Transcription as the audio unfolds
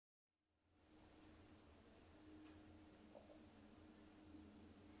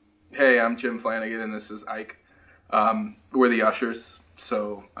Hey, I'm Jim Flanagan, and this is Ike. We're the ushers,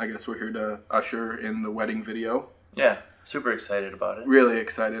 so I guess we're here to usher in the wedding video. Yeah, super excited about it. Really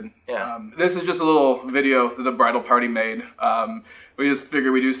excited. Yeah. This is just a little video that the bridal party made. We just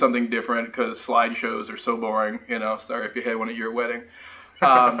figured we'd do something different because slideshows are so boring, you know. Sorry if you had one at your wedding.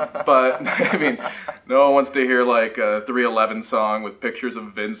 But, I mean, no one wants to hear like a 311 song with pictures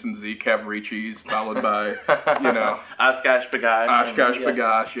of Vince and Z Cavaricis, followed by, you know... Oshkosh Bagosh. Oshkosh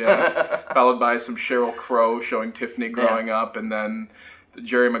Bagosh, yeah. Followed by some Sheryl Crow showing Tiffany growing up, and then the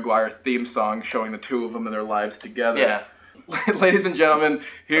Jerry Maguire theme song showing the two of them in their lives together. Yeah. Ladies and gentlemen,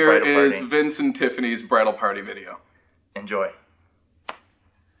 here is party. Vince and Tiffany's bridal party video. Enjoy.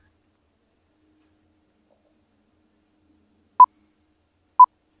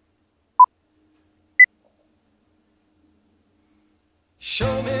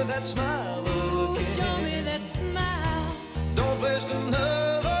 Show me that smile again. Show me that smile. Don't waste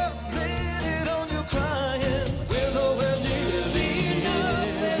another minute on your crying. We're nowhere near the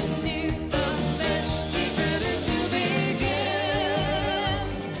end. The best is ready to begin.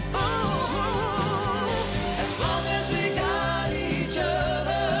 Oh, as long as we got each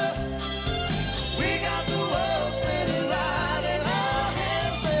other, we got the world spinning right in our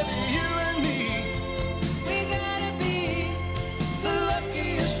hands, baby, you and me. We gotta be The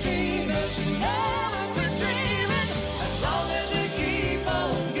luckiest dreamers who never quit dreaming. As long as we keep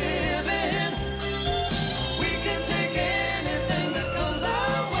on giving, we can take anything that comes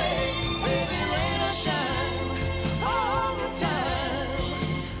our way. Baby, rain or shine, all the time.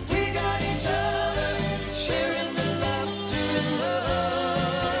 We got each other, sharing the laughter and love.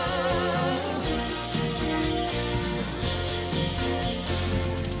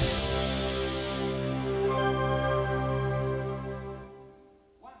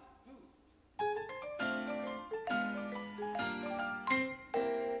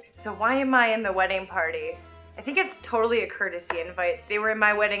 So why am I in the wedding party? I think it's totally a courtesy invite. They were in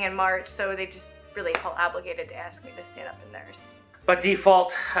my wedding in March, so they just really felt obligated to ask me to stand up in theirs. By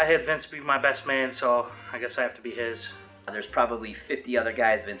default, I had Vince be my best man, so I guess I have to be his. There's probably 50 other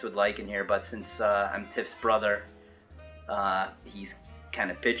guys Vince would like in here, but since I'm Tiff's brother, he's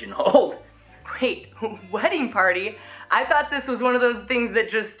kind of pigeonholed. Wait, wedding party? I thought this was one of those things that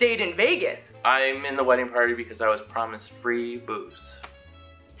just stayed in Vegas. I'm in the wedding party because I was promised free booze.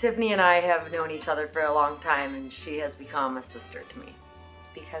 Tiffany and I have known each other for a long time, and she has become a sister to me.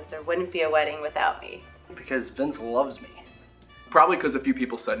 Because there wouldn't be a wedding without me. Because Vince loves me. Probably because a few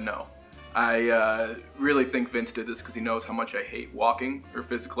people said no. I really think Vince did this because he knows how much I hate walking or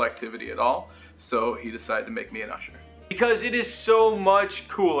physical activity at all, so he decided to make me an usher. Because it is so much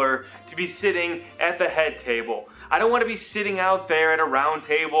cooler to be sitting at the head table. I don't want to be sitting out there at a round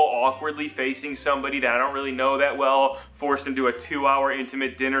table awkwardly facing somebody that I don't really know that well, forced into a 2-hour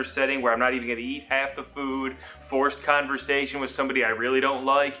intimate dinner setting where I'm not even going to eat half the food, forced conversation with somebody I really don't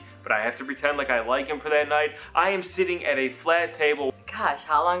like, but I have to pretend like I like him for that night. I am sitting at a flat table. Gosh,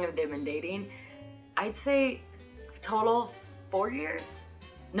 how long have they been dating? I'd say total 4 years?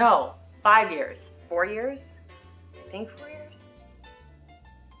 No, 5 years. 4 years? I think 4 years.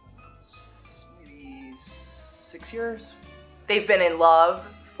 Maybe 6 years? They've been in love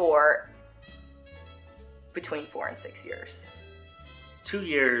for between 4 and 6 years. 2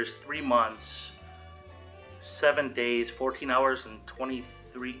 years, 3 months, 7 days, 14 hours, and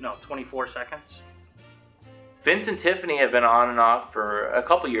 24 seconds. Vince and Tiffany have been on and off for a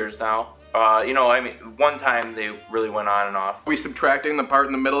couple years now. You know, I mean, one time they really went on and off. Are we subtracting the part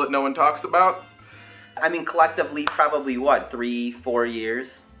in the middle that no one talks about? I mean, collectively, probably what, 3-4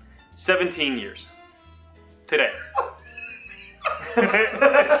 years? 17 years. Today.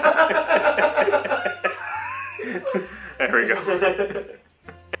 There we go.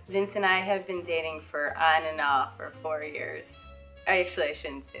 Vince and I have been dating for on and off for 4 years. Actually, I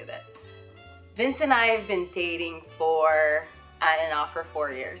shouldn't say that. Vince and I have been dating for on and off for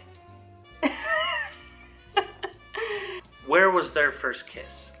 4 years. Where was their first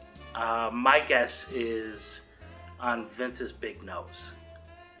kiss? My guess is on Vince's big nose.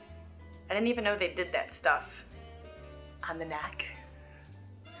 I didn't even know they did that stuff. On the neck.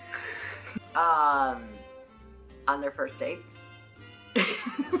 On their first date.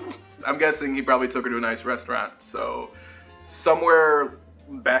 I'm guessing he probably took her to a nice restaurant, so somewhere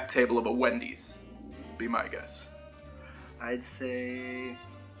back table of a Wendy's would be my guess. I'd say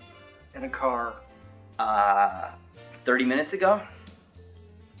in a car. 30 minutes ago?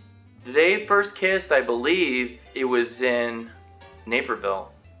 They first kissed, I believe, it was in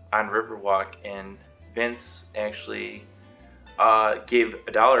Naperville on Riverwalk, and Vince actually gave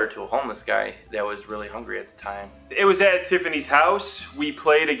 $1 to a homeless guy that was really hungry at the time. It was at Tiffany's house. We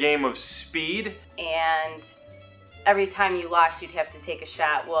played a game of speed. And every time you lost, you'd have to take a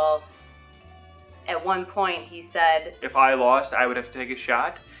shot. Well, at one point he said, If I lost, I would have to take a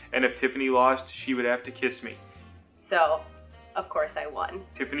shot. And if Tiffany lost, she would have to kiss me. so of course I won.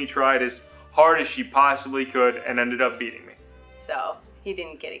 Tiffany tried as hard as she possibly could and ended up beating me. So he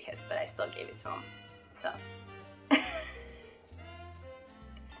didn't get a kiss, but I still gave it to him. So.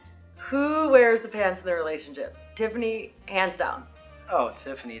 Who wears the pants in the relationship? Tiffany, hands down. Oh,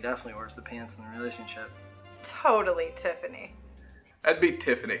 Tiffany definitely wears the pants in the relationship. Totally Tiffany. That'd be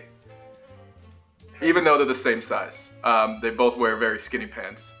Tiffany. Even though they're the same size. They both wear very skinny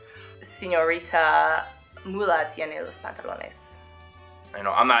pants. Señorita Mula tiene los pantalones. I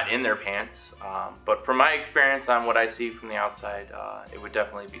know I'm not in their pants, but from my experience on what I see from the outside, it would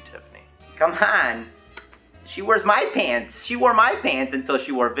definitely be Tiffany. Come on. She wears my pants. She wore my pants until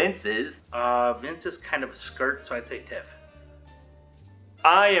she wore Vince's. Vince is kind of a skirt, so I'd say Tiff.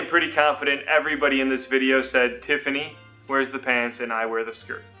 I am pretty confident everybody in this video said Tiffany wears the pants and I wear the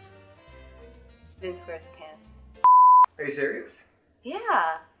skirt. Vince wears the pants. Are you serious?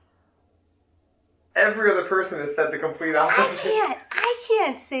 Yeah. Every other person has said the complete opposite. I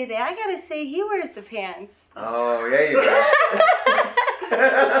can't say that. I gotta say he wears the pants. Oh, yeah, you do.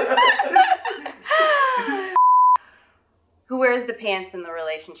 Who wears the pants in the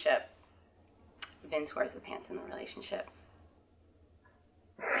relationship? Vince wears the pants in the relationship.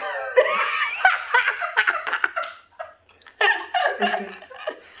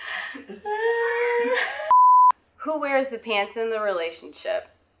 Who wears the pants in the relationship?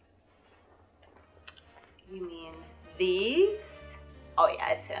 You mean these? Oh yeah,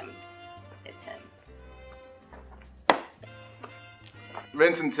 it's him. It's him.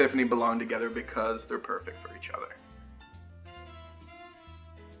 Vince and Tiffany belong together because they're perfect for each other.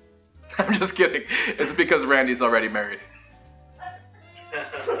 I'm just kidding. It's because Randy's already married.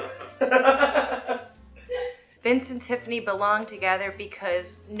 Vince and Tiffany belong together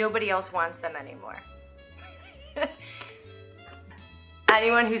because nobody else wants them anymore.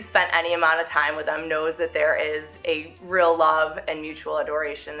 Anyone who's spent any amount of time with them knows that there is a real love and mutual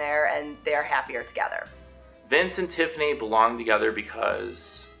adoration there, and they're happier together. Vince and Tiffany belong together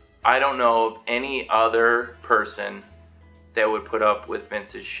because I don't know of any other person that would put up with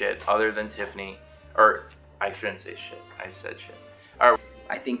Vince's shit other than Tiffany. Or, I shouldn't say shit, I said shit. I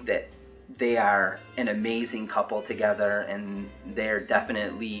think that they are an amazing couple together, and they're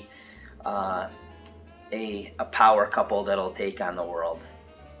definitely a power couple that'll take on the world.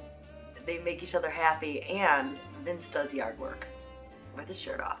 They make each other happy, and Vince does yard work with his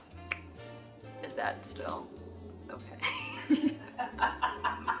shirt off. Is that still okay?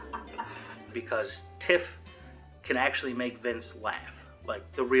 Because Tiff can actually make Vince laugh, like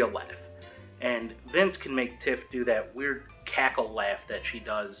the real laugh. And Vince can make Tiff do that weird cackle laugh that she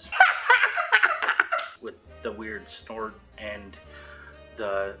does with the weird snort and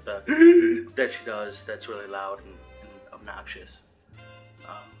the that she does that's really loud and obnoxious.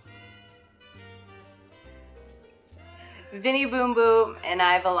 Vinny Boom Boom and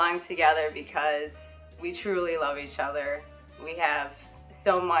I belong together because we truly love each other. We have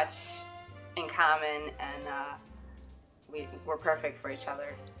so much in common, and we're perfect for each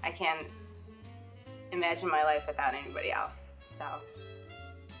other. I can't imagine my life without anybody else, so.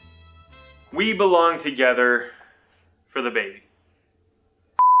 We belong together for the baby.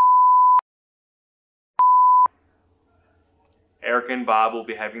 Erica and Bob will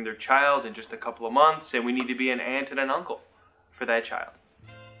be having their child in just a couple of months, and we need to be an aunt and an uncle for that child.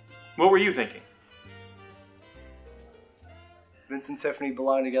 What were you thinking? Vince and Tiffany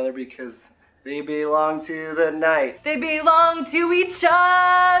belong together because they belong to the night. They belong to each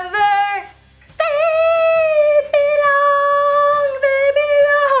other. They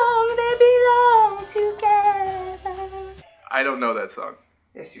belong together. I don't know that song.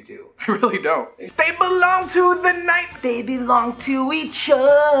 Yes, you do. I really don't. They belong to the night. They belong to each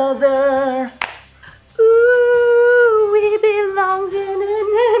other. Ooh, we belong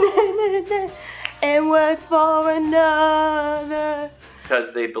and what's for another.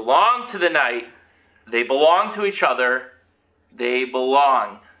 Because they belong to the night, they belong to each other, they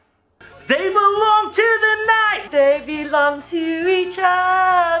belong. They belong to the night. They belong to each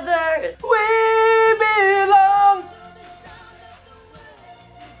other. We belong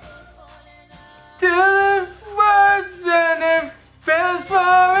to the words, and it feels for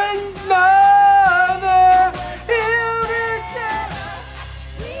another.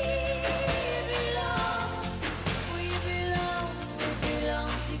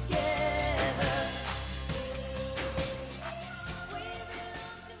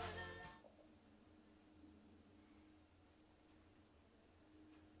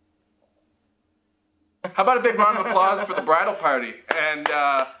 How about a big round of applause for the bridal party? And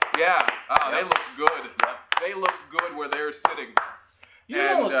they look good. They look good where they're sitting. You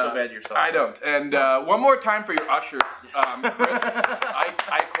don't look so bad yourself. I don't. And one more time for your ushers, Chris,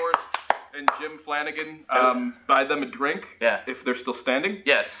 Ike Horst, and Jim Flanagan. Buy them a drink. Yeah. If they're still standing.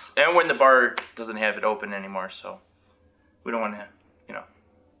 Yes, and when the bar doesn't have it open anymore, so we don't want to,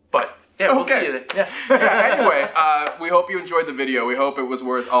 But yeah, we'll see you there. Yeah. Anyway, we hope you enjoyed the video. We hope it was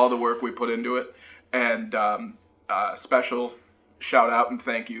worth all the work we put into it. And special shout out and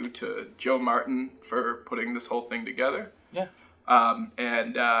thank you to Joe Martin for putting this whole thing together. Yeah.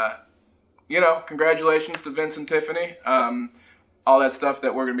 Congratulations to Vince and Tiffany. All that stuff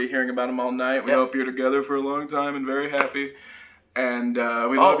that we're going to be hearing about them all night. We hope you're together for a long time and very happy. And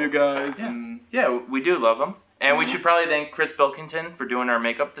we love you guys. Yeah. And we do love them. And we should probably thank Chris Bilkington for doing our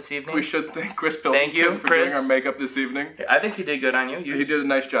makeup this evening. We should thank Chris Bilkington for doing our makeup this evening. I think he did good on you. He did a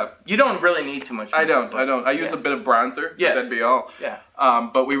nice job. You don't really need too much makeup. I don't. I use a bit of bronzer. Yes. That'd be all. Yeah.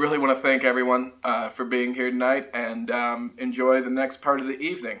 But we really want to thank everyone for being here tonight and enjoy the next part of the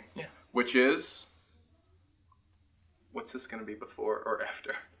evening. Yeah. Which is... What's this going to be, before or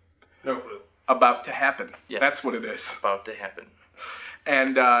after? No clue. About to happen. Yes. That's what it is. About to happen.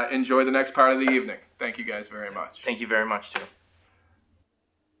 And enjoy the next part of the evening. Thank you guys very much. Thank you very much, too.